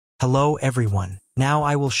Hello everyone. Now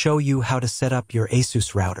I will show you how to set up your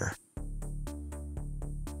ASUS router.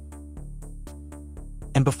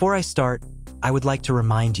 And before I start, I would like to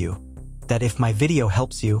remind you that if my video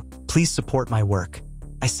helps you, please support my work.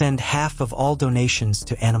 I send half of all donations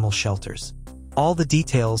to animal shelters. All the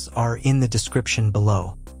details are in the description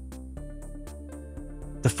below.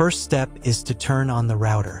 The first step is to turn on the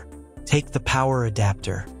router. Take the power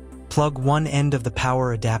adapter. Plug one end of the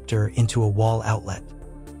power adapter into a wall outlet.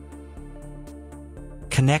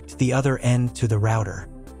 Connect the other end to the router.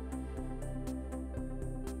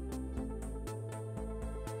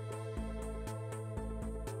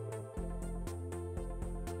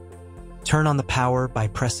 Turn on the power by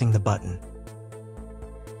pressing the button.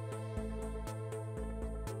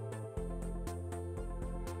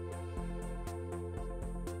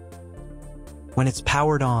 When it's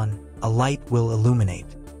powered on, a light will illuminate.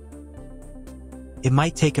 It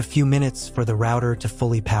might take a few minutes for the router to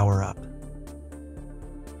fully power up.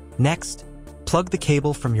 Next, plug the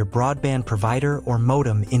cable from your broadband provider or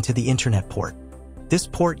modem into the internet port. This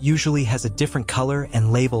port usually has a different color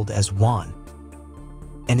and labeled as WAN,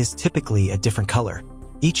 and is typically a different color.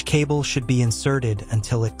 Each cable should be inserted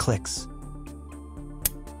until it clicks.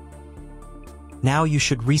 Now you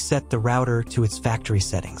should reset the router to its factory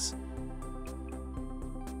settings.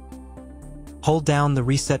 Hold down the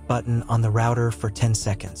reset button on the router for 10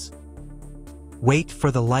 seconds. Wait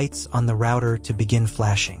for the lights on the router to begin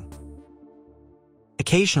flashing.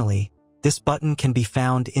 Occasionally, this button can be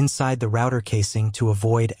found inside the router casing to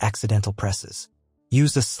avoid accidental presses.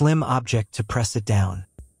 Use a slim object to press it down.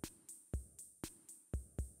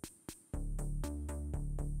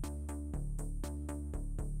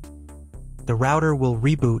 The router will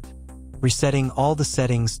reboot, resetting all the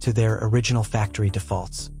settings to their original factory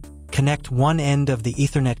defaults. Connect one end of the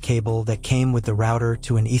Ethernet cable that came with the router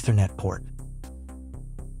to an Ethernet port.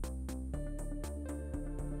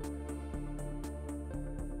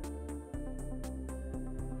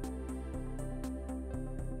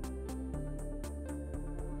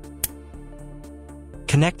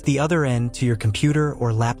 Connect the other end to your computer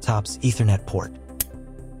or laptop's Ethernet port.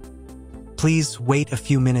 Please wait a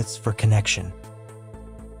few minutes for connection.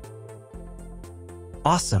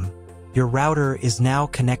 Awesome! Your router is now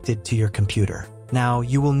connected to your computer. Now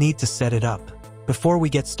you will need to set it up. Before we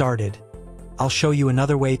get started, I'll show you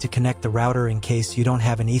another way to connect the router in case you don't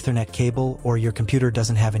have an Ethernet cable or your computer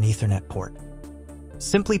doesn't have an Ethernet port.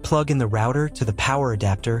 Simply plug in the router to the power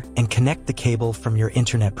adapter and connect the cable from your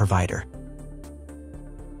internet provider.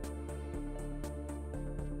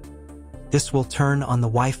 This will turn on the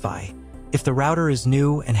Wi-Fi. If the router is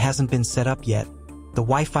new and hasn't been set up yet, the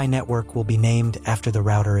Wi-Fi network will be named after the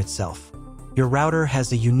router itself. Your router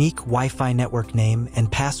has a unique Wi-Fi network name and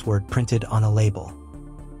password printed on a label.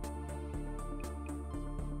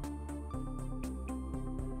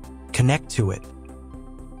 Connect to it.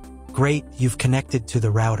 Great, you've connected to the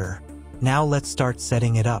router. Now let's start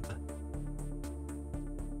setting it up.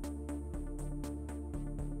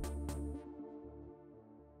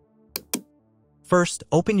 First,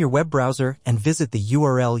 open your web browser and visit the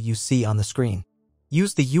URL you see on the screen.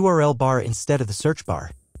 Use the URL bar instead of the search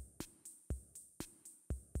bar.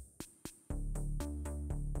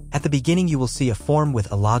 At the beginning, you will see a form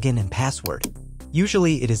with a login and password.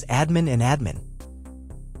 Usually, it is admin and admin.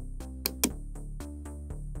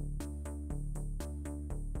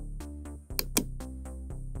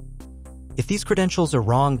 If these credentials are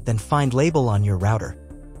wrong, then find label on your router.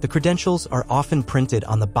 The credentials are often printed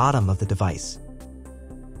on the bottom of the device.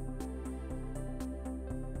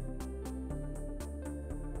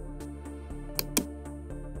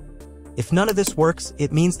 If none of this works,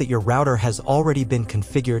 it means that your router has already been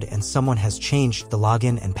configured and someone has changed the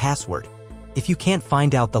login and password. If you can't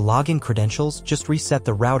find out the login credentials, just reset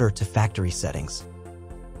the router to factory settings.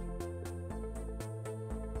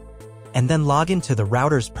 And then log into the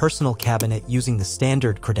router's personal cabinet using the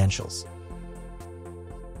standard credentials.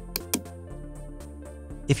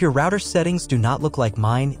 If your router settings do not look like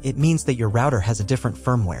mine, it means that your router has a different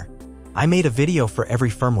firmware. I made a video for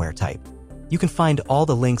every firmware type. You can find all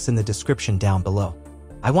the links in the description down below.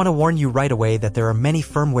 I want to warn you right away that there are many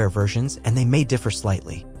firmware versions and they may differ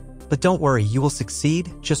slightly. But don't worry, you will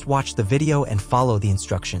succeed. Just watch the video and follow the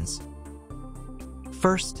instructions.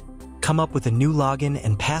 First, come up with a new login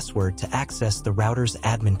and password to access the router's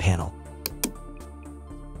admin panel.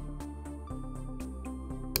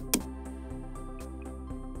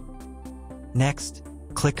 Next,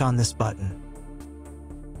 click on this button.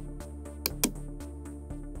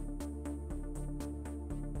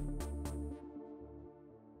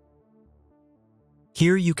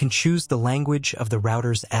 Here you can choose the language of the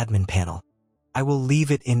router's admin panel. I will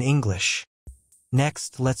leave it in English.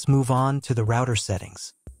 Next, let's move on to the router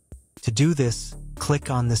settings. To do this, click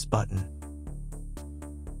on this button.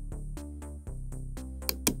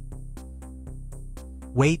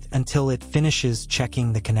 Wait until it finishes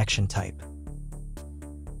checking the connection type.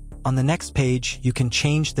 On the next page, you can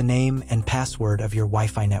change the name and password of your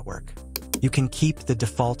Wi-Fi network. You can keep the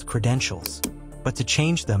default credentials, but to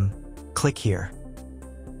change them, click here.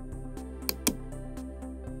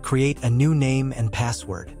 Create a new name and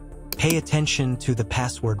password. Pay attention to the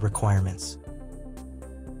password requirements.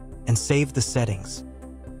 And save the settings.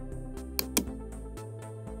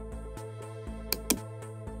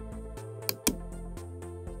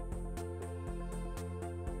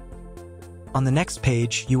 On the next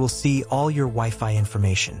page, you will see all your Wi-Fi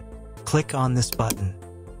information. Click on this button.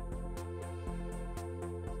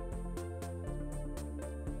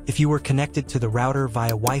 If you were connected to the router via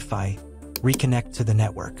Wi-Fi, reconnect to the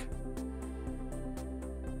network.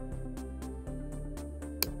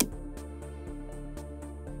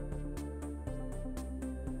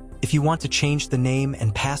 If you want to change the name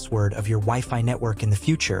and password of your Wi-Fi network in the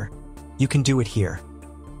future, you can do it here.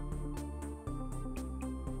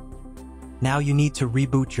 Now you need to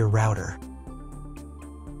reboot your router.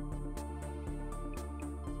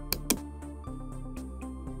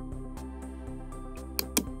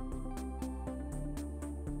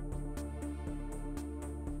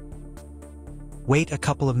 Wait a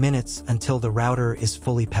couple of minutes until the router is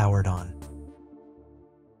fully powered on.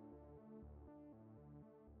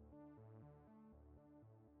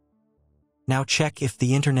 Now check if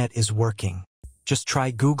the internet is working. Just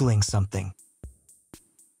try Googling something.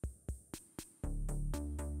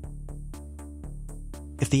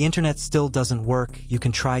 If the internet still doesn't work, you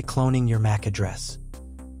can try cloning your MAC address.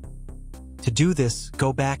 To do this,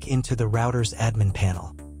 go back into the router's admin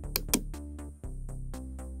panel.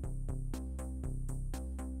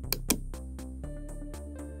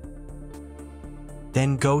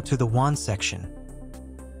 Then go to the WAN section.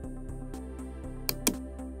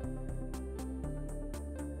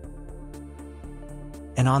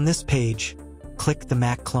 And on this page, click the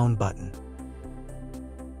MAC clone button.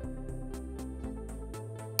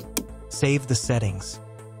 Save the settings.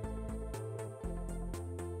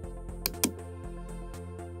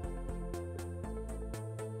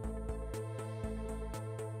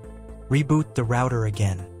 Reboot the router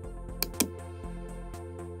again.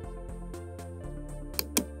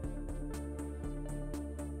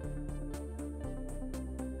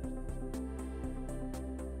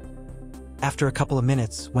 After a couple of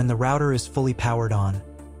minutes, when the router is fully powered on,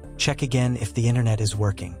 check again if the internet is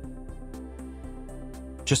working.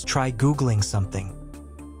 Just try Googling something.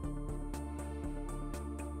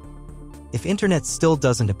 If internet still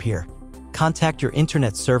doesn't appear, contact your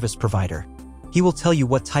internet service provider. He will tell you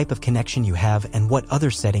what type of connection you have and what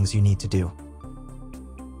other settings you need to do.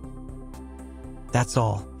 That's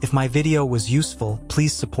all. If my video was useful,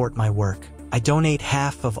 please support my work. I donate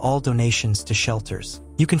half of all donations to shelters.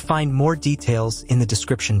 You can find more details in the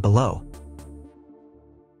description below.